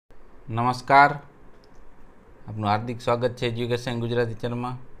નમસ્કાર, આપનું હાર્દિક સ્વાગત છે એજ્યુકેશન ગુજરાતી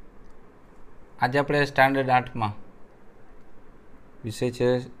ચેનલમાં. આજે આપણે સ્ટાન્ડર્ડ 8માં વિષય છે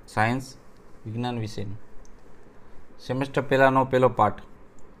સાયન્સ વિજ્ઞાન વિષયનો સેમેસ્ટર પહેલાંનો પહેલો પાઠ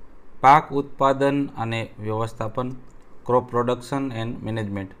પાક ઉત્પાદન અને વ્યવસ્થાપન, ક્રોપ પ્રોડક્શન એન્ડ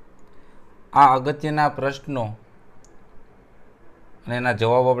મેનેજમેન્ટ. આ અગત્યના પ્રશ્નો અને એના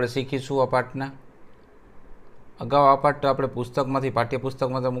જવાબ આપણે શીખીશું આ પાઠના. અગાઉ આ પાઠ આપણે પુસ્તકમાંથી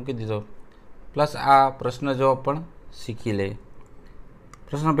પાઠ્યપુસ્તકમાં તો મૂકી દીધો, પ્લસ આ પ્રશ્ન જવાબ પણ શીખી લઈએ.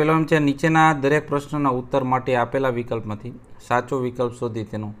 પ્રશ્ન પહેલો એમ છે, નીચેના દરેક પ્રશ્નના ઉત્તર માટે આપેલા વિકલ્પમાંથી સાચો વિકલ્પ શોધી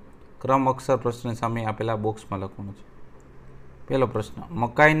તેનો ક્રમ અક્ષર પ્રશ્ન સામે આપેલા બોક્સમાં લખવાનો છે. પહેલો પ્રશ્ન,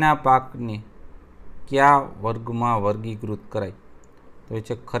 મકાઈના પાકને કયા વર્ગમાં વર્ગીકૃત કરાય? તો એ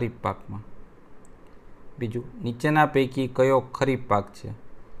છે ખરીફ પાકમાં. બીજું, નીચેના પૈકી કયો ખરીફ પાક છે?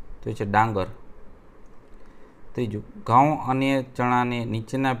 તો એ છે ડાંગર. ત્રીજું, ઘઉં અને ચણાને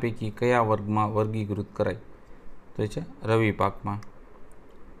નીચેના પૈકી કયા વર્ગમાં વર્ગીકૃત કરાય? તો એ છે રવિ પાકમાં.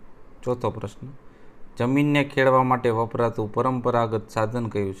 ચોથો પ્રશ્ન, જમીનને ખેડવા માટે વપરાતું પરંપરાગત સાધન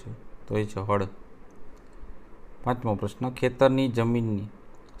કયું છે? તો એ છે હળ. પાંચમો પ્રશ્ન, ખેતરની જમીનની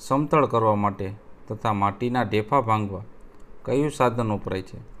સમતળ કરવા માટે તથા માટીના ઢેફા ભાંગવા કયું સાધન વપરાય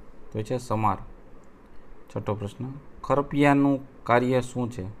છે? તો એ છે સમાર. છઠ્ઠો પ્રશ્ન, ખરપિયાનું કાર્ય શું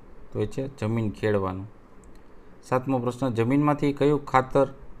છે? તો એ છે જમીન ખેડવાનું. સાતમો પ્રશ્ન, જમીનમાંથી કયું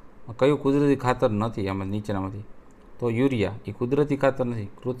કુદરતી ખાતર નથી આમાં નીચેનામાંથી? તો યુરિયા. એ કુદરતી ખાતર નથી,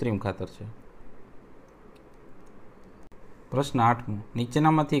 કૃત્રિમ ખાતર છે. પ્રશ્ન 8મો,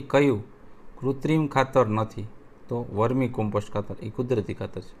 નીચેનામાંથી કયું કૃત્રિમ ખાતર નથી? તો વર્મી કોમ્પોસ્ટ ખાતર. એ કુદરતી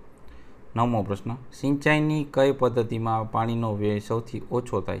ખાતર છે. 9મો પ્રશ્ન, સિંચાઈની કઈ પદ્ધતિમાં પાણીનો વ્યય સૌથી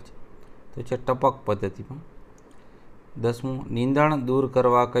ઓછો થાય છે? તો છે ટપક પદ્ધતિમાં. 10મું, નીંદણ દૂર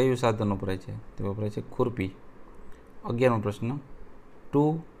કરવા કયું સાધન વપરાય છે? તે વપરાય છે ખુરપી. 11મો પ્રશ્ન,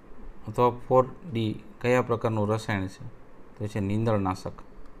 2 અથવા 4D કયા પ્રકારનું રસાયણ છે? તો છે નીંદણનાશક.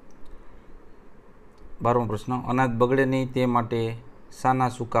 12મો પ્રશ્ન, અનાજ બગડે નહીં તે માટે શાના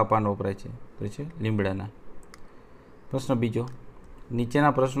સૂકા પાન વપરાય છે? તો છે લીમડાના. પ્રશ્ન બીજો,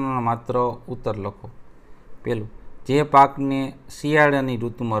 નીચેના પ્રશ્નોના માત્ર ઉત્તર લખો. પહેલું, જે પાકને શિયાળાની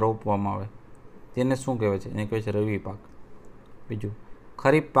ઋતુમાં રોપવામાં આવે તેને શું કહેવાય છે? એને કહેવાય છે રવિ પાક. બીજું,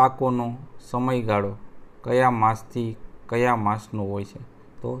 ખરીફ પાકોનો સમયગાળો કયા માસથી કયા માસનો હોય છે?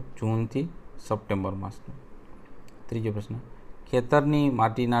 તો જૂનથી સપ્ટેમ્બર માસનો. ત્રીજો પ્રશ્ન, ખેતરની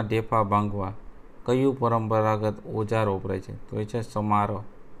માટીના ઢેફા ભાંગવા કયું પરંપરાગત ઓજાર વપરાય છે? તો એ છે સમાર.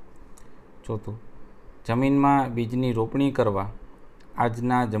 ચોથું, જમીનમાં બીજની રોપણી કરવા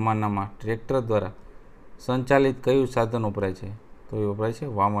આજના જમાનામાં ટ્રેક્ટર દ્વારા સંચાલિત કયું સાધન વપરાય છે? તો એ વપરાય છે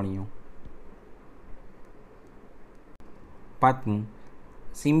વાવણીઓ. 5મું,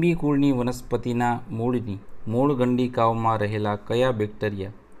 સીંબી કુળની વનસ્પતિના મૂળની મૂળ ગંડિકાઓમાં રહેલા કયા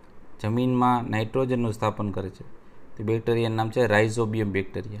બેક્ટેરિયા જમીનમાં નાઇટ્રોજનનું સ્થાપન કરે છે? તો બેક્ટેરિયાનું નામ છે રાઇઝોબિયમ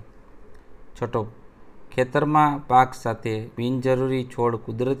બેક્ટેરિયા. 6, ખેતરમાં પાક સાથે બિનજરૂરી છોડ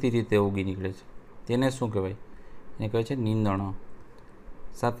કુદરતી રીતે ઉગી નીકળે છે તેને શું કહેવાય? એને કહેવાય છે નીંદણ.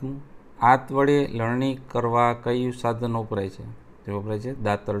 7મું, હાથ વડે લણણી કરવા કયું સાધન વપરાય છે? તે વપરાય છે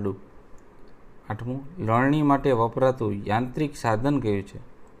દાતરડું. 8મું, લણણી માટે વપરાતું યાંત્રિક સાધન કયું છે?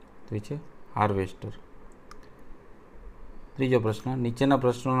 તો એ છે હાર્વેસ્ટર. ત્રીજો પ્રશ્ન, નીચેના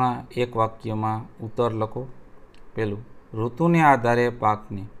પ્રશ્નોના એક વાક્યમાં ઉત્તર લખો. પહેલું, ઋતુને આધારે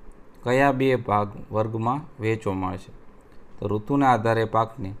પાકને કયા 2 વર્ગમાં વહેંચવામાં આવે છે? તો ઋતુના આધારે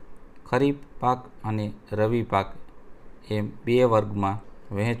પાકને ખરીફ પાક અને રવિ પાક એમ 2 વર્ગમાં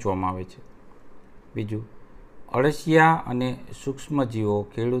વહેંચવામાં આવે છે. બીજું, અળસિયા અને સૂક્ષ્મજીવો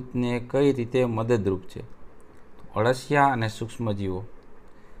ખેડૂતને કઈ રીતે મદદરૂપ છે? અળસિયા અને સૂક્ષ્મજીવો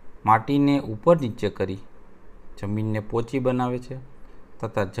માટીને ઉપર નીચે કરી જમીનને પોચી બનાવે છે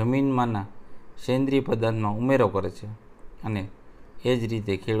તથા જમીનમાંના સેન્દ્રિય પદાર્થમાં ઉમેરો કરે છે અને એ જ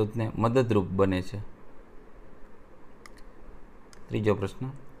રીતે ખેડૂતને મદદરૂપ બને છે. ત્રીજો પ્રશ્ન,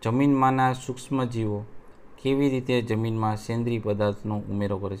 જમીનમાંના સૂક્ષ્મજીવો કેવી રીતે જમીનમાં સેન્દ્રિય પદાર્થનો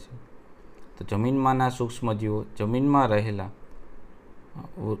ઉમેરો કરે છે? તો જમીનમાંના સૂક્ષ્મજીવો જમીનમાં રહેલા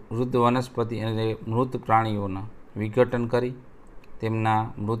વૃદ્ધ વનસ્પતિ અને મૃત પ્રાણીઓના વિઘટન કરી તેમના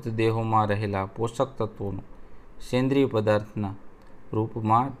મૃતદેહોમાં રહેલા પોષક તત્વોનું સેન્દ્રિય પદાર્થના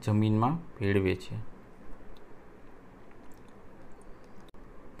રૂપમાં જમીનમાં ભેળવે છે.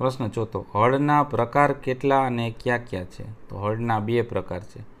 પ્રશ્ન ચોથો, હળના પ્રકાર કેટલા અને કયા કયા છે? તો હળના 2 પ્રકાર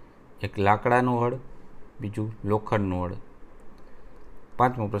છે, એક લાકડાનું હળ, બીજું લોખંડનું હળ.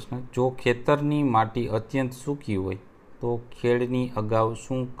 5મો પ્રશ્ન, જો ખેતરની માટી અત્યંત સૂકી હોય તો ખેડની અગાઉ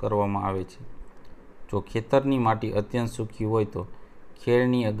શું કરવામાં આવે છે? જો ખેતરની માટી અત્યંત સૂકી હોય તો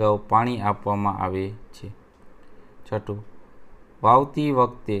ખેડની અગાઉ પાણી આપવામાં આવે છે. 6, વાવતી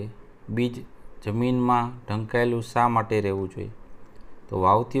વખતે બીજ જમીનમાં ઢંકાયેલું શા માટે રહેવું જોઈએ? તો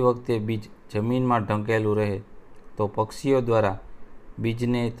વાવતી વખતે બીજ જમીનમાં ઢંકાયેલું રહે તો પક્ષીઓ દ્વારા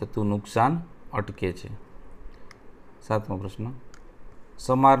બીજને થતું નુકસાન અટકે છે. 7મો પ્રશ્ન,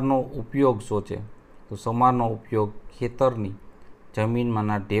 સમારનો ઉપયોગ શું છે? તો સમારનો ઉપયોગ ખેતરની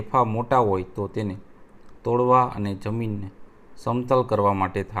જમીનમાંના ઢેફા મોટા હોય તો તેને તોડવા અને જમીનને સમતલ કરવા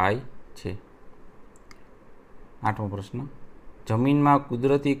માટે થાય છે. 8મો પ્રશ્ન, જમીનમાં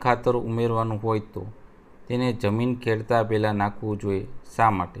કુદરતી ખાતર ઉમેરવાનું હોય તો તેને જમીન ખેડતા પહેલાં નાખવું જોઈએ,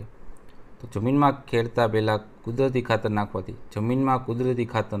 શા માટે? તો જમીનમાં ખેડતા પહેલાં કુદરતી ખાતર નાખવાથી જમીનમાં કુદરતી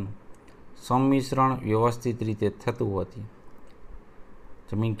ખાતરનું સંમિશ્રણ વ્યવસ્થિત રીતે થતું હોવાથી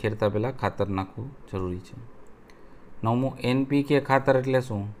જમીન ખેડતા પહેલાં ખાતર નાખવું જરૂરી છે. 9મો, NPK ખાતર એટલે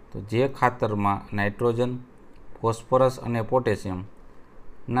શું? તો જે ખાતરમાં નાઇટ્રોજન, ફોસ્ફરસ અને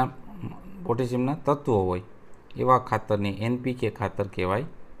પોટેશિયમના તત્વો હોય એવા ખાતરને NPK ખાતર કહેવાય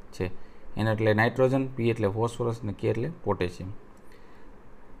છે. N એટલે નાઇટ્રોજન, P એટલે ફોસ્ફરસ અને K એટલે પોટેશિયમ.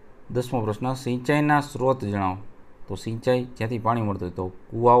 10મો પ્રશ્ન, સિંચાઈના સ્ત્રોત જણાવો. તો સિંચાઈ જ્યાંથી પાણી મળતું હોય તો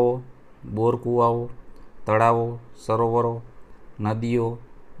કૂવાઓ, બોર કૂવાઓ, તળાવો, સરોવરો, નદીઓ,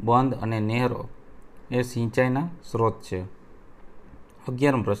 બંધ અને નહેરો એ સિંચાઈના સ્ત્રોત છે.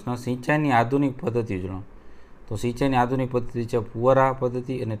 11મો પ્રશ્ન, સિંચાઈની આધુનિક પદ્ધતિ જણાવો. તો સિંચાઈની આધુનિક પદ્ધતિ છે ફુવારા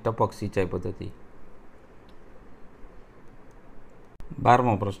પદ્ધતિ અને ટપક સિંચાઈ પદ્ધતિ.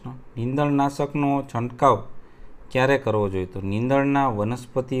 12મો પ્રશ્ન, નીંદણનાશકનો છંટકાવ ક્યારે કરવો જોઈએ? તો નીંદણના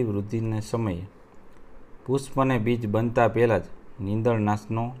વનસ્પતિ વૃદ્ધિને સમયે પુષ્પ અને બીજ બનતા પહેલાં જ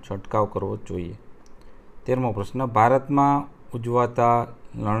નીંદણનાશકનો છંટકાવ કરવો જોઈએ. 13મો પ્રશ્ન, ભારતમાં ઉજવાતા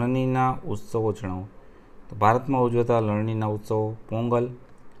લણણીના ઉત્સવો જણાવો. તો ભારતમાં ઉજવાતા લણણીના ઉત્સવો પોંગલ,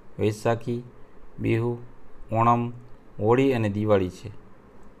 વૈશાખી, બિહુ, ઓણમ, હોળી અને દિવાળી છે.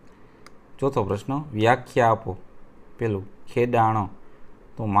 4થો પ્રશ્ન, વ્યાખ્યા આપો. પહેલું, ખેડાણ.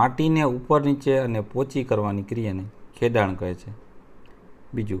 તો માટીને ઉપર નીચે અને પોચી કરવાની ક્રિયાને ખેડાણ કહે છે.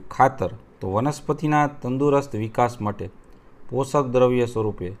 બીજું, ખાતર. તો વનસ્પતિના તંદુરસ્ત વિકાસ માટે પોષક દ્રવ્ય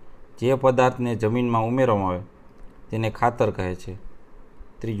સ્વરૂપે જે પદાર્થને જમીનમાં ઉમેરવામાં આવે તેને ખાતર કહે છે.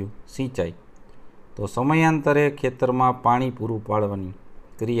 ત્રીજું, સિંચાઈ. તો સમયાંતરે ખેતરમાં પાણી પૂરું પાડવાની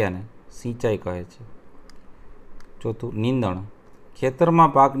ક્રિયાને સિંચાઈ કહે છે. ચોથું, નીંદણ.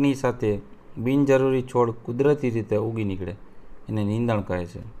 ખેતરમાં પાકની સાથે બિનજરૂરી છોડ કુદરતી રીતે ઉગી નીકળે એને નીંદણ કહે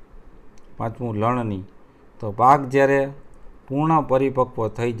છે. 5મું, લણણી. તો પાક જ્યારે પૂર્ણ પરિપક્વ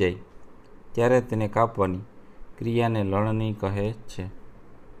થઈ જાય ત્યારે તેને કાપવાની ક્રિયાને લણણી કહે છે.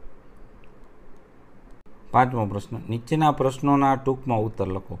 5મો પ્રશ્ન, નીચેના પ્રશ્નોના ટૂંકમાં ઉત્તર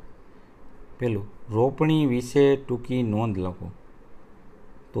લખો. પહેલું, રોપણી વિશે ટૂંકી નોંધ લખો.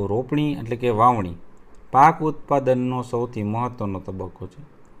 તો રોપણી એટલે કે વાવણી પાક ઉત્પાદનનો સૌથી મહત્ત્વનો તબક્કો છે.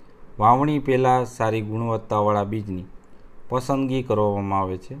 વાવણી પહેલાં સારી ગુણવત્તાવાળા બીજની પસંદગી કરવામાં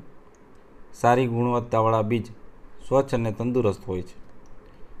આવે છે. સારી ગુણવત્તાવાળા બીજ સ્વચ્છ અને તંદુરસ્ત હોય છે.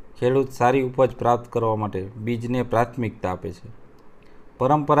 ખેડૂત સારી ઉપજ પ્રાપ્ત કરવા માટે બીજને પ્રાથમિકતા આપે છે.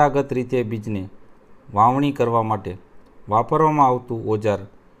 પરંપરાગત રીતે બીજને વાવણી કરવા માટે વાપરવામાં આવતું ઓજાર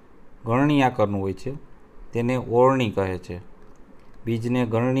ગળણી આકારનું હોય છે, તેને ઓરણી કહે છે. બીજને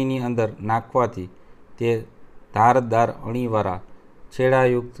ગળણીની અંદર નાખવાથી તે ધારદાર અણીવાળા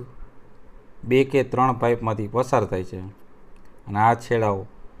છેડાયુક્ત 2 કે 3 પાઇપમાંથી પસાર થાય છે અને આ છેડાઓ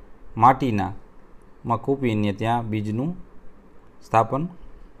માટીમાં કૂપીને ત્યાં બીજનું સ્થાપન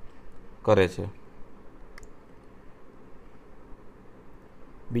કરે છે.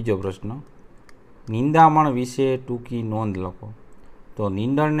 બીજો પ્રશ્ન, નિંદામણ વિશે ટૂંકી નોંધ લખો. તો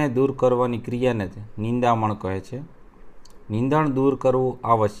નીંદણને દૂર કરવાની ક્રિયાને નિંદામણ કહે છે. નીંદણ દૂર કરવું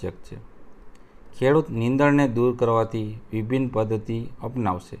આવશ્યક છે. ખેડૂત નીંદણને દૂર કરવાથી વિભિન્ન પદ્ધતિ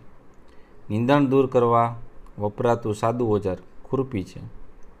અપનાવશે. નીંદણ દૂર કરવા વપરાતું સાદું ઓજાર ખુરપી છે.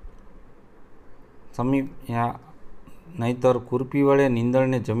 નહીતર ખુરપી વડે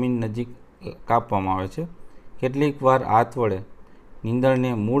નીંદણને જમીન નજીક કાપવામાં આવે છે. કેટલીક વાર હાથ વડે નીંદણને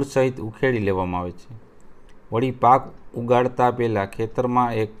મૂળ સહિત ઉખેડી લેવામાં આવે છે. વળી પાક ઉગાડતા પહેલાં ખેતરમાં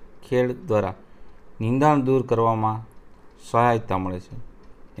એક ખેડ દ્વારા નીંદણ દૂર કરવામાં સહાયતા મળે છે.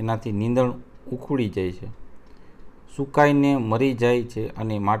 એનાથી નીંદણ ઉખડી જાય છે, સુકાઈને મરી જાય છે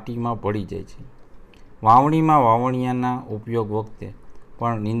અને માટીમાં ભળી જાય છે. વાવણીમાં વાવણિયાના ઉપયોગ વખતે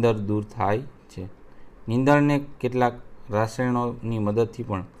પણ નીંદણ દૂર થાય છે. નીંદણને કેટલાક રસાયણોની મદદથી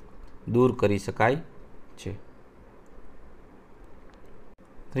પણ દૂર કરી શકાય છે.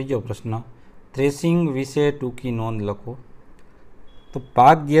 ત્રીજો પ્રશ્ન, થ્રેશિંગ વિશે ટૂંકી નોંધ લખો. તો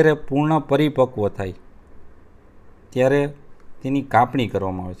પાક જ્યારે પૂર્ણ પરિપક્વ થાય ત્યારે તેની કાપણી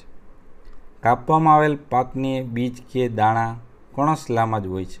કરવામાં આવે છે. કાપવામાં આવેલ પાકને બીજ કે દાણા કણસલામાં જ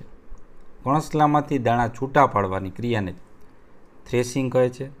હોય છે. કણસલામાંથી દાણા છૂટા પાડવાની ક્રિયાને થ્રેશિંગ કહે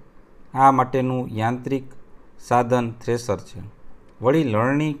છે. આ માટેનું યાંત્રિક સાધન થ્રેશર છે. વળી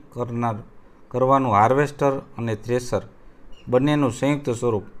લણણી કરવાનું હાર્વેસ્ટર અને થ્રેશર બંનેનું સંયુક્ત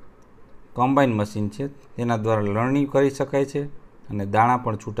સ્વરૂપ કમ્બાઈન મશીન છે. તેના દ્વારા લણણી કરી શકાય છે અને દાણા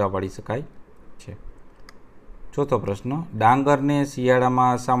પણ છૂટા પાડી શકાય છે. ચોથો પ્રશ્ન, ડાંગરને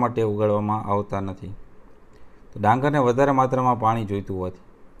શિયાળામાં શા માટે ઉગાડવામાં આવતા નથી? તો ડાંગરને વધારે માત્રામાં પાણી જોઈતું હોવાથી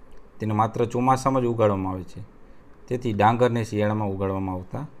તેને માત્ર ચોમાસામાં જ ઉગાડવામાં આવે છે. તેથી ડાંગરને શિયાળામાં ઉગાડવામાં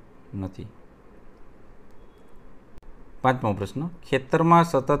આવતા નથી. પાંચમો પ્રશ્ન, ખેતરમાં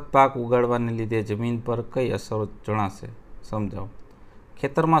સતત પાક ઉગાડવાને લીધે જમીન પર કઈ અસરો જણાશે? સમજાવો.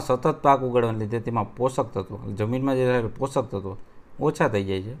 ખેતરમાં સતત પાક ઉગાડવાને લીધે તેમાં પોષક તત્વો, જમીનમાં જે રહેલા પોષક તત્વો ઓછા થઈ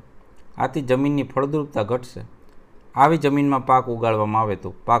જાય છે. આથી જમીનની ફળદ્રુપતા ઘટશે. આવી જમીનમાં પાક ઉગાડવામાં આવે તો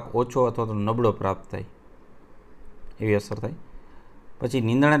પાક ઓછો અથવા તો નબળો પ્રાપ્ત થાય, એવી અસર થાય. પછી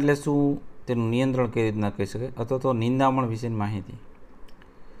નીંદણ એટલે શું, તેનું નિયંત્રણ કઈ રીતના કહી શકાય, અથવા તો નિંદામણ વિશેની માહિતી.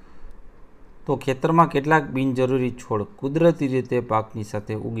 તો ખેતરમાં કેટલાક બિનજરૂરી છોડ કુદરતી રીતે પાકની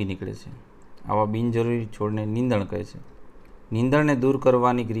સાથે ઉગી નીકળે છે. આવા બિનજરૂરી છોડને નીંદણ કહે છે. નીંદણને દૂર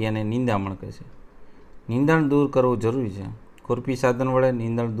કરવાની ક્રિયાને નિંદામણ કહે છે. નીંદણ દૂર કરવું જરૂરી છે. ખુરપી સાધન વડે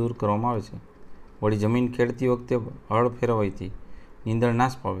નીંદણ દૂર કરવામાં આવે છે. વળી જમીન ખેડતી વખતે હળ ફેરવાથી નીંદણ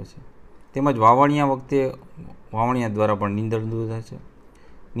નાશ પામે છે. તેમજ વાવણિયા વખતે વાવણિયા દ્વારા પણ નીંદણ દૂર થાય છે.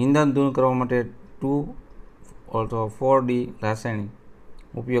 નીંદણ દૂર કરવા માટે 2 અથવા 4D રાસાયણિક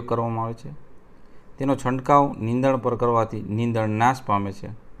ઉપયોગ કરવામાં આવે છે. તેનો છંટકાવ નીંદણ પર કરવાથી નીંદણ નાશ પામે છે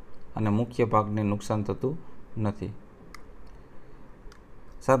અને મુખ્ય પાકને નુકસાન થતું નથી.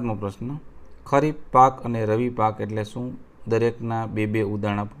 સાતમો પ્રશ્ન, ખરીફ પાક અને રવિ પાક એટલે શું? દરેકના બે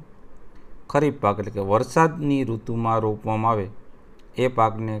ઉદાહરણ આપો. ખરીફ પાક એટલે કે વરસાદની ઋતુમાં રોપવામાં આવે એ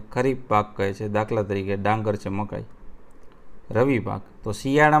પાકને ખરીફ પાક કહે છે. દાખલા તરીકે ડાંગર છે, મકાઈ. રવિ પાક તો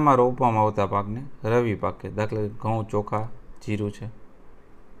શિયાળામાં રોપવામાં આવતા પાકને રવિ પાક કહે. દાખલા તરીકે ઘઉં, ચોખા, જીરું છે.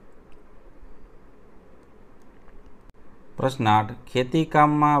 પ્રશ્ન 8, ખેતી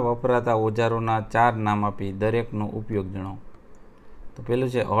કામમાં વપરાતા ઓજારોના 4 નામ આપી દરેકનો ઉપયોગ જણાવો. તો પહેલું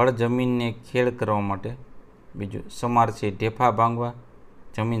છે હળ, જમીનને ખેડ કરવા માટે. બીજું સમાર છે, ઢેફા ભાંગવા,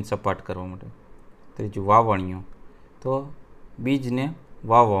 જમીન સપાટ કરવા માટે. ત્રીજું વાવણીઓ, તો બીજને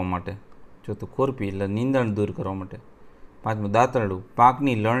વાવવા માટે. ચોથું ખુરપી એટલે નીંદણ દૂર કરવા માટે. પાંચમું દાંતરડું,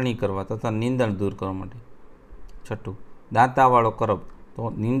 પાકની લણણી કરવા તથા નીંદણ દૂર કરવા માટે. છઠ્ઠું દાંતાવાળો કરબ, તો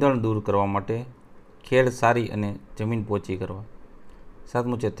નીંદણ દૂર કરવા માટે, ખેડ સારી અને જમીન પોચી કરવા.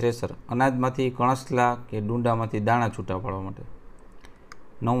 સાતમું છે થ્રેશર, અનાજમાંથી કણસલા કે ડુંડામાંથી દાણા છૂટા પાડવા માટે.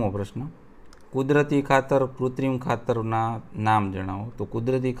 નવમો પ્રશ્ન, કુદરતી ખાતર, કૃત્રિમ ખાતરના નામ જણાવો. તો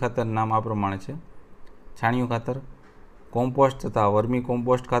કુદરતી ખાતર નામ આ પ્રમાણે છે: છાણિયું ખાતર, કોમ્પોસ્ટ તથા વર્મી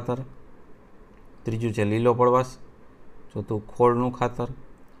કોમ્પોસ્ટ ખાતર. ત્રીજું છે લીલો પડવાશ. ચોથું ખોળનું ખાતર.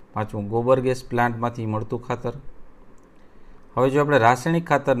 પાંચમું ગોબર ગેસ પ્લાન્ટમાંથી મળતું ખાતર. હવે જો આપણે રાસાયણિક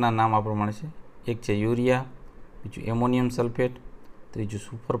ખાતરના નામ આ પ્રમાણે છે: એક છે યુરિયા, બીજું એમોનિયમ સલ્ફેટ, ત્રીજું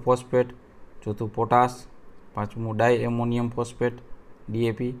સુપર ફોસ્ફેટ, ચોથું પોટાશ, પાંચમું ડાય એમોનિયમ ફોસ્ફેટ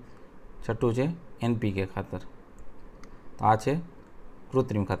DAP, છઠ્ઠું છે NPK ખાતર. તો આ છે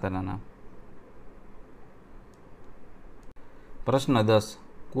કૃત્રિમ ખાતરના નામ. પ્રશ્ન 10,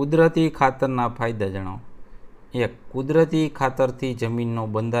 કુદરતી ખાતરના ફાયદા જણાવો. 1, કુદરતી ખાતરથી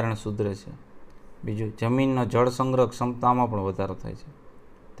જમીનનું બંધારણ સુધરે છે. બીજું, જમીનનો જળ સંગ્રહ ક્ષમતામાં પણ વધારો થાય છે.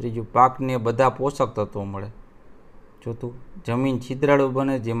 ત્રીજું, પાકને બધા પોષક તત્વો મળે. ચોથું, જમીન છિદ્રાળુ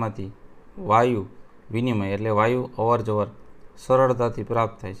બને જેમાંથી વાયુ વિનિમય એટલે વાયુ અવર જવર સરળતાથી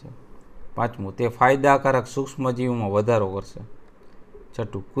પ્રાપ્ત થાય છે. પાંચમું, તે ફાયદાકારક સૂક્ષ્મજીવોમાં વધારો કરશે.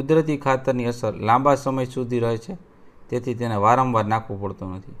 છઠ્ઠું, કુદરતી ખાતરની અસર લાંબા સમય સુધી રહે છે, તેથી તેને વારંવાર નાખવું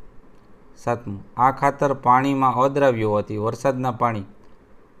પડતું નથી. સાતમું, આ ખાતર પાણીમાં અદ્રાવ્ય હોવાથી વરસાદના પાણી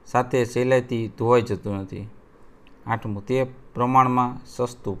સાથે સહેલાઈથી ધોવાઈ જતું નથી. આઠમું, તે પ્રમાણમાં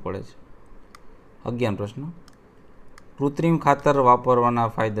સસ્તું પડે છે. 11 પ્રશ્ન, કૃત્રિમ ખાતર વાપરવાના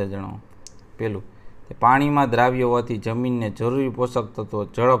ફાયદા જણાવો. પહેલું, તે પાણીમાં દ્રાવ્ય હોવાથી જમીનને જરૂરી પોષક તત્વો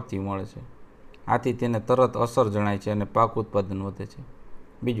ઝડપથી મળે છે. આથી તેને તરત અસર જણાય છે અને પાક ઉત્પાદન વધે છે.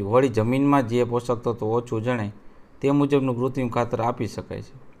 બીજું, વળી જમીનમાં જે પોષક તત્વો ઓછું જણાય તે મુજબનું કૃત્રિમ ખાતર આપી શકાય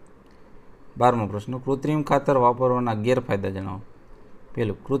છે. 12મો પ્રશ્ન, કૃત્રિમ ખાતર વાપરવાના ગેરફાયદા જણાવો.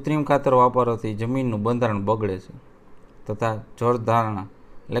 પહેલું, કૃત્રિમ ખાતર વાપરવાથી જમીનનું બંધારણ બગડે છે તથા જળધારણા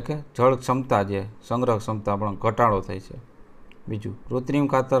એટલે કે જળ ક્ષમતા જે સંગ્રહ ક્ષમતા પણ ઘટાડો થાય છે. બીજું, કૃત્રિમ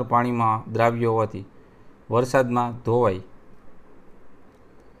ખાતર પાણીમાં દ્રાવ્ય હોવાથી વરસાદમાં ધોવાઈ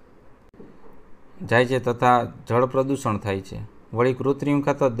જાય છે તથા જળ પ્રદૂષણ થાય છે. વળી કૃત્રિમ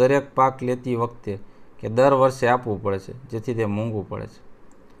ખાતર દરેક પાક લેતી વખતે કે દર વર્ષે આપવું પડે છે, જેથી તે મોંઘું પડે છે.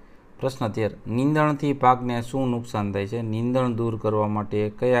 પ્રશ્ન 13, નીંદણથી પાકને શું નુકસાન થાય છે? નીંદણ દૂર કરવા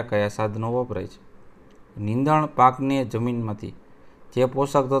માટે કયા કયા સાધનો વપરાય છે? નીંદણ પાકને જમીનમાંથી જે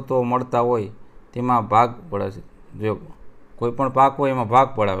પોષક તત્વો મળતા હોય તેમાં ભાગ પડે છે. જો કોઈ પણ પાક હોય એમાં ભાગ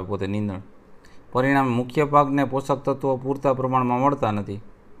પડાવે પોતે નીંદણ. પરિણામે મુખ્ય પાકને પોષક તત્વો પૂરતા પ્રમાણમાં મળતા નથી.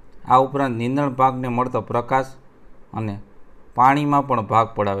 આ ઉપરાંત નીંદણ પાકને મળતો પ્રકાશ અને પાણીમાં પણ ભાગ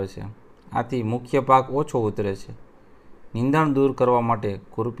પડાવે છે. આથી મુખ્ય પાક ઓછો ઉતરે છે. નીંદણ દૂર કરવા માટે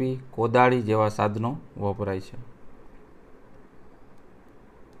ખુરપી, કોદાળી જેવા સાધનો વપરાય છે.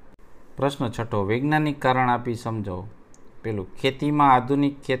 પ્રશ્ન 6. વૈજ્ઞાનિક કારણ આપી સમજાવો. પેલું, ખેતીમાં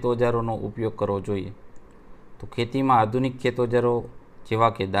આધુનિક ખેત ઓજારોનો ઉપયોગ કરવો જોઈએ. તો ખેતીમાં આધુનિક ખેત ઓજારો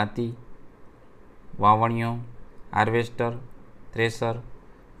જેવા કે દાંતી, વાવણીઓ, હાર્વેસ્ટર, થ્રેશર,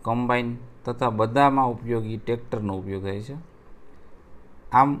 કમ્બાઈન તથા બધામાં ઉપયોગી ટ્રેક્ટરનો ઉપયોગ થાય છે.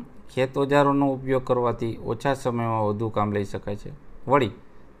 આમ ખેત ઓજારોનો ઉપયોગ કરવાથી ઓછા સમયમાં વધુ કામ લઈ શકાય છે. વળી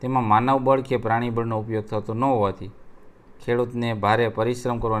તેમાં માનવ બળ કે પ્રાણી બળનો ઉપયોગ થતો ન હોવાથી ખેડૂતને ભારે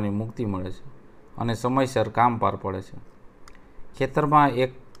પરિશ્રમ કરવાની મુક્તિ મળે છે અને સમયસર કામ પાર પડે છે. ખેતરમાં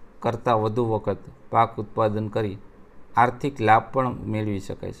એક કરતાં વધુ વખત પાક ઉત્પાદન કરી આર્થિક લાભ પણ મેળવી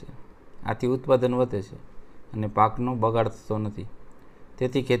શકાય છે. આથી ઉત્પાદન વધે છે અને પાકનો બગાડ થતો નથી.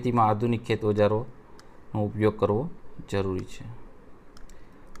 તેથી ખેતીમાં આધુનિક ખેત ઓજારોનો ઉપયોગ કરવો જરૂરી છે.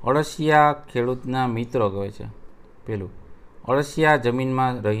 અળસિયા ખેડૂતના મિત્રો કહે છે. પેલું, અળસિયા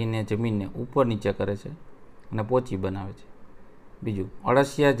જમીનમાં રહીને જમીનને ઉપર નીચે કરે છે અને પોચી બનાવે છે. બીજું,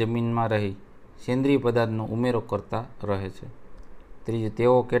 અળસિયા જમીનમાં રહી સેન્દ્રિય પદાર્થનો ઉમેરો કરતા રહે છે. ત્રીજું,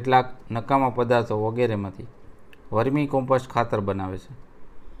 તેઓ કેટલાક નકામા પદાર્થો વગેરેમાંથી વર્મી કોમ્પોસ્ટ ખાતર બનાવે છે.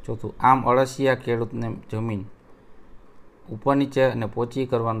 ચોથું, આમ અળસિયા ખેડૂતને જમીન ઉપર નીચે અને પોચી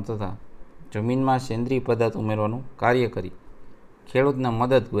કરવાનું તથા જમીનમાં સેન્દ્રિય પદાર્થ ઉમેરવાનું કાર્ય કરી ખેડૂતને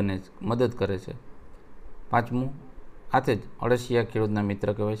મદદ કરે છે. પાંચમું, આથી જ અળસિયા ખેડૂતના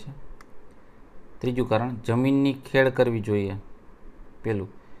મિત્ર કહેવાય છે. ત્રીજું કારણ, જમીનની ખેડ કરવી જોઈએ. પેલું,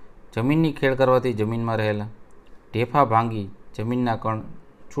 જમીનની ખેડ કરવાથી જમીનમાં રહેલા ઢેફા ભાંગી જમીનના કણ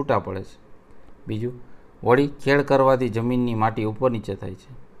છૂટા પડે છે. બીજું, વળી ખેડ કરવાથી જમીનની માટી ઉપર નીચે થાય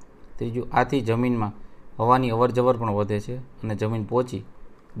છે. ત્રીજું, આથી જમીનમાં હવાની અવરજવર પણ વધે છે અને જમીન પોચી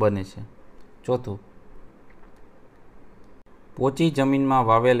બને છે. ચોથું, પોચી જમીનમાં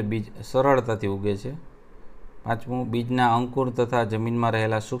વાવેલ બીજ સરળતાથી ઉગે છે. પાંચમું, બીજના અંકુર તથા જમીનમાં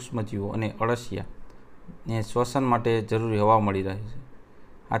રહેલા સૂક્ષ્મજીવો અને અળસિયાને શ્વસન માટે જરૂરી હવા મળી રહે છે.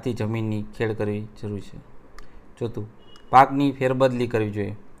 આથી જમીનની ખેડ કરવી જરૂરી છે. ચોથું, પાકની ફેરબદલી કરવી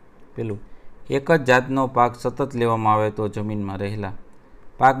જોઈએ. પેલું, એક જ જાતનો પાક સતત લેવામાં આવે તો જમીનમાં રહેલા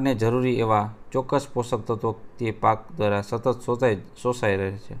પાકને જરૂરી એવા ચોક્કસ પોષક તત્વો તે પાક દ્વારા સતત શોષાઈ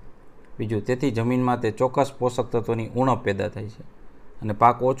રહે છે. બીજું, તેથી જમીનમાં તે ચોક્કસ પોષક તત્વોની ઉણપ પેદા થાય છે અને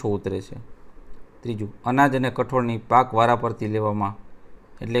પાક ઓછો ઉતરે છે. ત્રીજું, અનાજ અને કઠોળની પાક વારાફરતી લેવામાં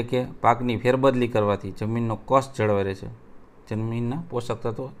એટલે કે પાકની ફેરબદલી કરવાથી જમીનનો કસ જળવાઈ રહે છે, જમીનના પોષક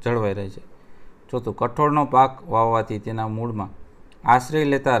તત્વો જળવાઈ રહે છે. ચોથું, કઠોળનો પાક વાવવાથી તેના મૂળમાં આશ્રય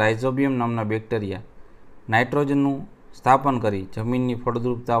લેતા રાઇઝોબિયમ નામના બેક્ટેરિયા નાઇટ્રોજનનું સ્થાપન કરી જમીનની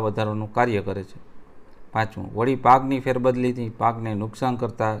ફળદ્રુપતા વધારવાનું કાર્ય કરે છે. પાંચમું, વળી પાકની ફેરબદલીથી પાકને નુકસાન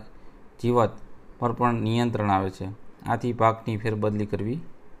કરતા જીવાત પર પણ નિયંત્રણ આવે છે. આથી પાકની ફેરબદલી કરવી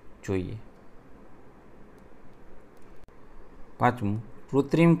જોઈએ. પાંચમું,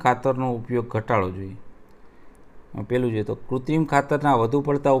 કૃત્રિમ ખાતરનો ઉપયોગ ઘટાડવો જોઈએ. પેલું જોઈએ તો કૃત્રિમ ખાતરના વધુ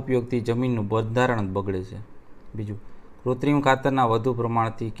પડતા ઉપયોગથી જમીનનું બંધારણ બગડે છે. બીજું, કૃત્રિમ ખાતરના વધુ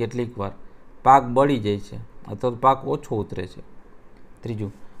પ્રમાણથી કેટલીક વાર પાક બળી જાય છે અથવા પાક ઓછો ઉતરે છે.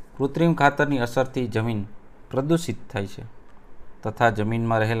 ત્રીજું, કૃત્રિમ ખાતરની અસરથી જમીન પ્રદૂષિત થાય છે તથા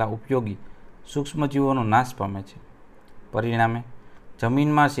જમીનમાં રહેલા ઉપયોગી સૂક્ષ્મજીવોનો નાશ પામે છે. પરિણામે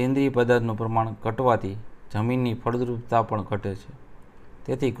જમીનમાં સેન્દ્રિય પદાર્થનું પ્રમાણ ઘટવાથી જમીનની ફળદ્રુપતા પણ ઘટે છે.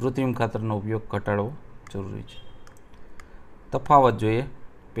 તેથી કૃત્રિમ ખાતરનો ઉપયોગ ઘટાડવો જરૂરી છે. તફાવત જોઈએ.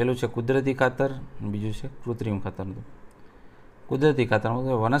 પહેલું છે કુદરતી ખાતર, બીજું છે કૃત્રિમ ખાતરનું. કુદરતી ખાતર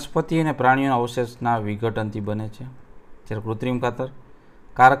વનસ્પતિ અને પ્રાણીઓના અવશેષના વિઘટનથી બને છે, જ્યારે કૃત્રિમ ખાતર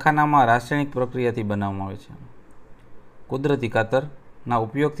કારખાનામાં રાસાયણિક પ્રક્રિયાથી બનાવવામાં આવે છે. કુદરતી ખાતરના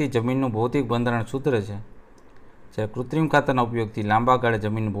ઉપયોગથી જમીનનું ભૌતિક બંધારણ સુધરે છે, જ્યારે કૃત્રિમ ખાતરના ઉપયોગથી લાંબા ગાળે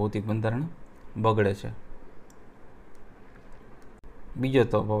જમીનનું ભૌતિક બંધારણ બગડે છે. બીજો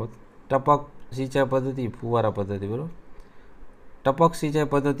તફાવત, ટપક સિંચાઈ પદ્ધતિ, ફુવારા પદ્ધતિ. બરાબર, ટપક સિંચાઈ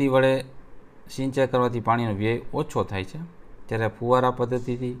પદ્ધતિ વડે સિંચાઈ કરવાથી પાણીનો વ્યય ઓછો થાય છે, જ્યારે ફુવારા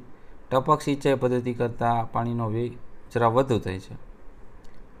પદ્ધતિથી ટપક સિંચાઈ પદ્ધતિ કરતાં પાણીનો વ્યય જરા વધુ થાય છે.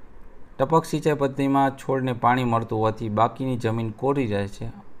 ટપક સિંચાઈ પદ્ધતિમાં છોડને પાણી મળતું હોવાથી બાકીની જમીન કોરી રહે છે,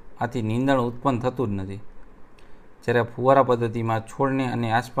 આથી નીંદણ ઉત્પન્ન થતું જ નથી. જ્યારે ફુવારા પદ્ધતિમાં છોડને અને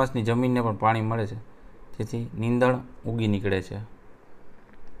આસપાસની જમીનને પણ પાણી મળે છે, જેથી નીંદણ ઉગી નીકળે છે.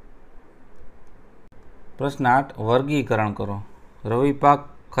 પ્રશ્ન 8, વર્ગીકરણ કરો. રવિ પાક,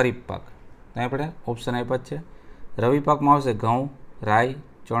 ખરીફ પાક. ત્યાં આપણે ઓપ્શન આપ્યા છે. રવિ પાકમાં આવશે ઘઉં, રાઈ,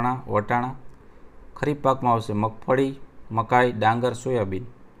 ચણા, વટાણા. ખરીફ પાકમાં આવશે મગફળી, મકાઈ, ડાંગર, સોયાબીન.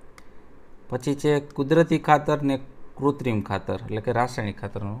 પછી છે કુદરતી ખાતર ને કૃત્રિમ ખાતર એટલે કે રાસાયણિક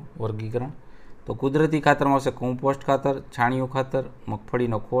ખાતરનું વર્ગીકરણ. તો કુદરતી ખાતરમાં આવશે કોમ્પોસ્ટ ખાતર, છાણિયું ખાતર,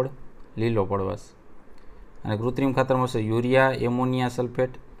 મગફળીનો ખોળ, લીલો પડવાશ. અને કૃત્રિમ ખાતરમાં આવશે યુરિયા, એમોનિયા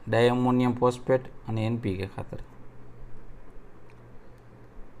સલ્ફેટ, ડાયએમોનિયમ ફોસ્ફેટ અને એનપીકે ખાતર.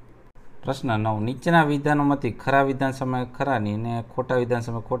 પ્રશ્ન 9. નીચેના વિધાનોમાંથી ખરા વિધાન સામે ખરાની અને ખોટા વિધાન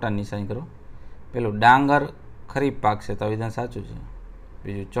સામે ખોટાની નિશાની કરો. પેલું ડાંગર ખરીફ પાક છે તો આ વિધાન સાચું છે.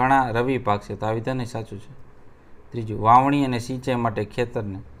 બીજું ચણા રવિ પાક છે તો આ વિધાન સાચું છે. ત્રીજું વાવણી અને સિંચાઈ માટે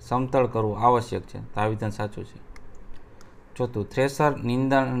ખેતરને સમતળ કરવું આવશ્યક છે તો આ વિધાન સાચું છે. ચોથું થ્રેસર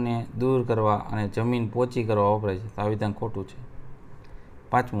નીંદણને દૂર કરવા અને જમીન પોચી કરવા વપરાય છે તો આ વિધાન ખોટું છે.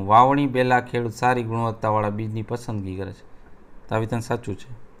 પાંચમું વાવણી પહેલાં ખેડૂત સારી ગુણવત્તાવાળા બીજની પસંદગી કરે છે તો આ વિધાન સાચું છે.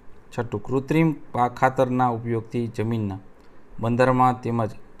 છઠ્ઠું કૃત્રિમ ખાતરના ઉપયોગથી જમીનના બંદરમાં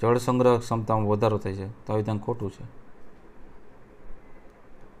તેમજ જળ સંગ્રહ ક્ષમતામાં વધારો થાય છે તો આ વિધાન ખોટું છે.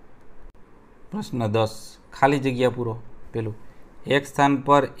 પ્રશ્ન 10. ખાલી જગ્યા પૂરો. પેલું એક સ્થાન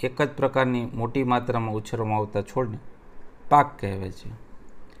પર એક જ પ્રકારની મોટી માત્રામાં ઉછેરવામાં આવતા છોડને પાક કહેવાય છે.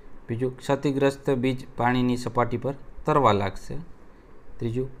 બીજું ક્ષતિગ્રસ્ત બીજ પાણીની સપાટી પર તરવા લાગશે.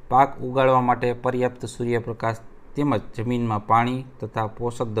 ત્રીજું પાક ઉગાડવા માટે પર્યાપ્ત સૂર્યપ્રકાશ તેમજ જમીનમાં પાણી તથા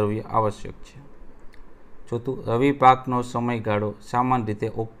પોષક દ્રવ્ય આવશ્યક છે. ચોથું રવિ પાકનો સમયગાળો સામાન્ય રીતે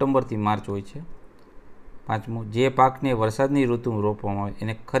ઓક્ટોબરથી માર્ચ હોય છે. પાંચમું જે પાકને વરસાદની ઋતુમાં રોપવામાં આવે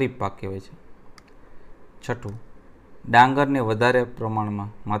એને ખરીફ પાક કહેવાય છે. છઠ્ઠું ડાંગરને વધારે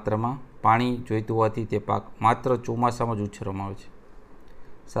માત્રામાં પાણી જોઈતું હોવાથી તે પાક માત્ર ચોમાસામાં જ ઉછેરવામાં આવે છે.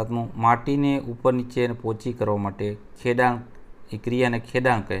 સાતમું માટીને ઉપર નીચે પોચી કરવા માટે ખેડાણ એ ક્રિયાને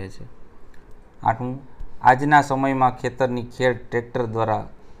ખેડાણ કહે છે. આઠમું આજના સમયમાં ખેતરની ખેડ ટ્રેક્ટર દ્વારા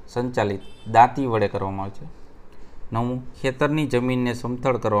સંચાલિત દાંતી વડે કરવામાં આવે છે. નવમું ખેતરની જમીનને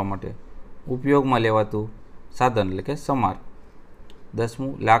સમથળ કરવા માટે ઉપયોગમાં લેવાતું સાધન એટલે કે સમાર.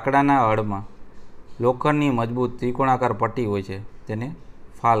 10મું લાકડાના હળમાં લોખંડની મજબૂત ત્રિકોણાકાર પટ્ટી હોય છે તેને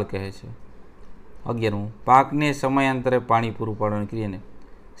ફાલ કહે છે. 11મું પાકને સમયાંતરે પાણી પૂરું પાડવાની ક્રિયાને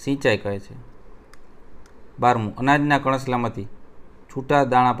સિંચાઈ કહે છે. 12મું અનાજના કણસલામાંથી છૂટા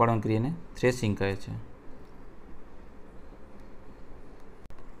દાણા પાડવાની ક્રિયાને થ્રેશિંગ કહે છે.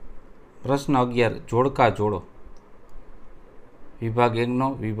 પ્રશ્ન 11. જોડકા જોડો. વિભાગ 1નો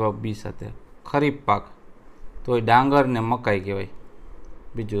વિભાગ 2 સાથે. ખરીફ પાક તો એ ડાંગર ને મકાઈ કહેવાય.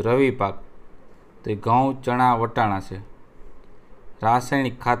 બીજું રવિ પાક તો એ ઘઉં, ચણા, વટાણા છે.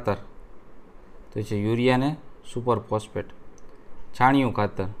 રાસાયણિક ખાતર તો એ છે યુરિયા ને સુપર ફોસ્ફેટ. છાણિયું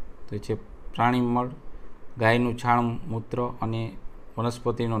ખાતર તો એ છે પ્રાણી મળ, ગાયનું છાણ, મૂત્ર અને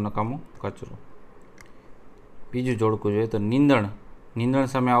વનસ્પતિનો નકામો કચરો. બીજું જોડકું જોઈએ તો નીંદણ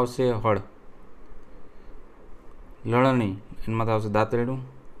સામે આવશે હળ. લણણી એમાંથી આવશે દાંતરડું.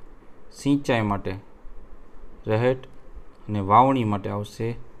 સિંચાઈ માટે રહેટ અને વાવણી માટે આવશે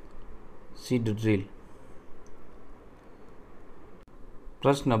સીડ ડ્રીલ.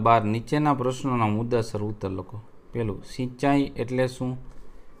 પ્રશ્ન 12. નીચેના પ્રશ્નોના મુદ્દાસર ઉત્તર લખો. પહેલું સિંચાઈ એટલે શું?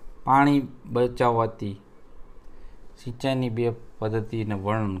 પાણી બચાવવાથી સિંચાઈની બે પદ્ધતિને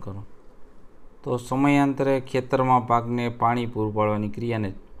વર્ણન કરો. તો સમયાંતરે ખેતરમાં પાકને પાણી પૂરું પાડવાની ક્રિયાને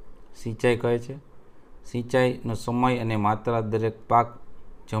સિંચાઈ કહે છે. સિંચાઈનો સમય અને માત્રા દરેક પાક,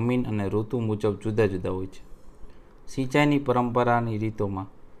 જમીન અને ઋતુ મુજબ જુદા જુદા હોય છે. સિંચાઈની પરંપરાની રીતોમાં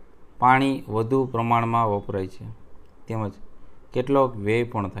પાણી વધુ પ્રમાણમાં વપરાય છે તેમજ કેટલોક વ્યય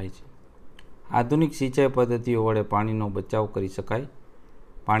પણ થાય છે. આધુનિક સિંચાઈ પદ્ધતિઓ વડે પાણીનો બચાવ કરી શકાય.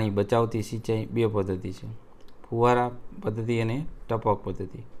 પાણી બચાવતી સિંચાઈ બે પદ્ધતિ છે: ફુવારા પદ્ધતિ અને ટપક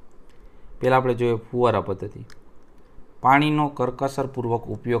પદ્ધતિ. પહેલાં આપણે જોઈએ ફુવારા પદ્ધતિ. પાણીનો કરકસરપૂર્વક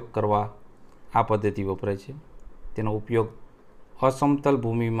ઉપયોગ કરવા આ પદ્ધતિ વપરાય છે. તેનો ઉપયોગ અસમતલ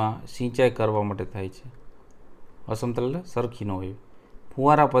ભૂમિમાં સિંચાઈ કરવા માટે થાય છે. અસમતલ એટલે સરખી ન હોય.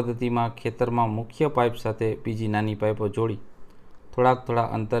 ફુવારા પદ્ધતિમાં ખેતરમાં મુખ્ય પાઇપ સાથે બીજી નાની પાઇપો જોડી થોડા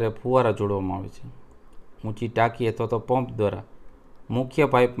અંતરે ફુવારા જોડવામાં આવે છે. ઊંચી ટાંકી અથવા તો પંપ દ્વારા મુખ્ય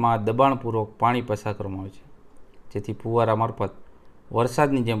પાઇપમાં દબાણપૂર્વક પાણી પસાર કરવામાં આવે છે, જેથી ફુવારા મારફત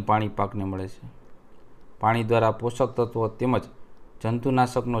વરસાદની જેમ પાણી પાકને મળે છે. પાણી દ્વારા પોષક તત્વો તેમજ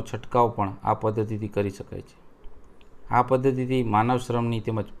જંતુનાશકનો છંટકાવ પણ આ પદ્ધતિથી કરી શકાય છે. આ પદ્ધતિથી માનવ શ્રમની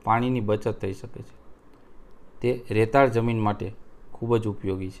તેમજ પાણીની બચત થઈ શકે છે. તે રેતાળ જમીન માટે ખૂબ જ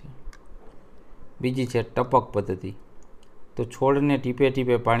ઉપયોગી છે. બીજી છે ટપક પદ્ધતિ. તો છોડને ટીપે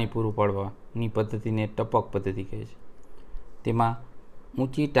ટીપે પાણી પૂરું પાડવાની પદ્ધતિને ટપક પદ્ધતિ કહે છે. તેમાં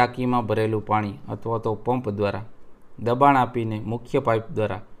ઊંચી ટાંકીમાં ભરેલું પાણી અથવા તો પંપ દ્વારા દબાણ આપીને મુખ્ય પાઇપ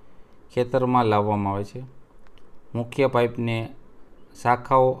દ્વારા ખેતરમાં લાવવામાં આવે છે. મુખ્ય પાઇપને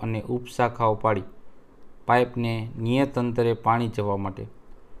શાખાઓ અને ઉપશાખાઓ પાડી પાઇપને નિયત અંતરે પાણી જવા માટે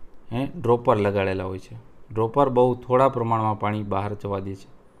ડ્રોપર લગાડેલા હોય છે. ડ્રોપર બહુ થોડા પ્રમાણમાં પાણી બહાર જવા દે છે,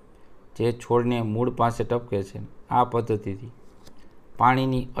 જે છોડને મૂળ પાસે ટપકે છે. આ પદ્ધતિથી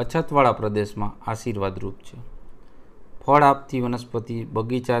પાણીની અછતવાળા પ્રદેશમાં આશીર્વાદરૂપ છે. ફળ આપતી વનસ્પતિ,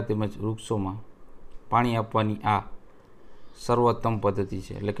 બગીચા તેમજ વૃક્ષોમાં પાણી આપવાની આ સર્વોત્તમ પદ્ધતિ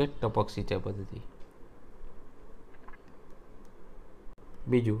છે, એટલે કે ટપક સિંચાઈ પદ્ધતિ.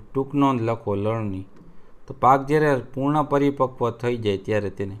 બીજું, ટૂંક નોંધ લખો. લણણી. તો પાક જ્યારે પૂર્ણ પરિપક્વ થઈ જાય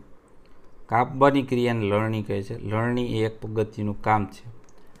ત્યારે તેને કાપવાની ક્રિયાને લણણી કહે છે. લણણી એ એક પદ્ધતિનું કામ છે.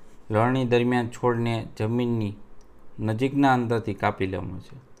 લણણી દરમિયાન છોડને જમીનની નજીકના અંતરથી કાપી લેવામાં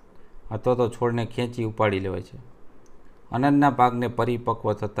છે, અથવા તો છોડને ખેંચી ઉપાડી લેવાય છે. અનાજના પાકને પરિપક્વ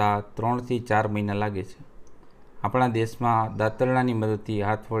થતાં 3 થી 4 મહિના લાગે છે. આપણા દેશમાં દાંતરડાની મદદથી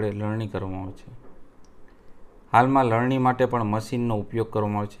હાથ વડે લણણી કરવામાં આવે છે. હાલમાં લણણી માટે પણ મશીનનો ઉપયોગ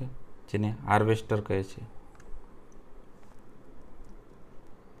કરવામાં આવે છે, જેને હાર્વેસ્ટર કહે છે.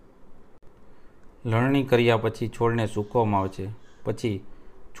 લણણી કર્યા પછી છોડને સૂકવવામાં આવે છે. પછી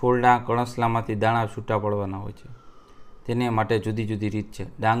છોડના કણસલામાંથી દાણા છૂટા પડવાના હોય છે. તેને માટે જુદી જુદી રીત છે.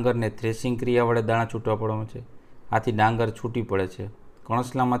 ડાંગરને થ્રેશિંગ ક્રિયા વડે દાણા છૂટા પડવામાં છે. આથી ડાંગર છૂટી પડે છે.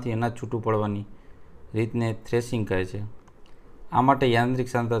 કણસલામાંથી અનાજ છૂટું પડવાની રીતને થ્રેશિંગ કહે છે. આ માટે યાંત્રિક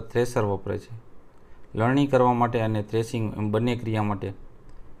સાધન થ્રેશર વપરાય છે. લણણી કરવા માટે અને થ્રેશિંગ એમ બંને ક્રિયા માટે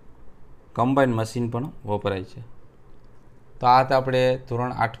કમ્બાઈન મશીન પણ વપરાય છે. તો આ હતા આપણે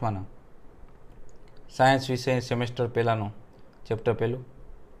ધોરણ 8માના સાયન્સ વિષય સેમેસ્ટર પહેલાંનું ચેપ્ટર પહેલું.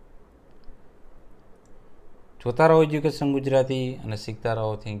 જોતા રહો એજ્યુકેશન ગુજરાતી અને શીખતા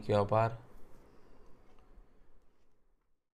રહો. Thank you. આભાર.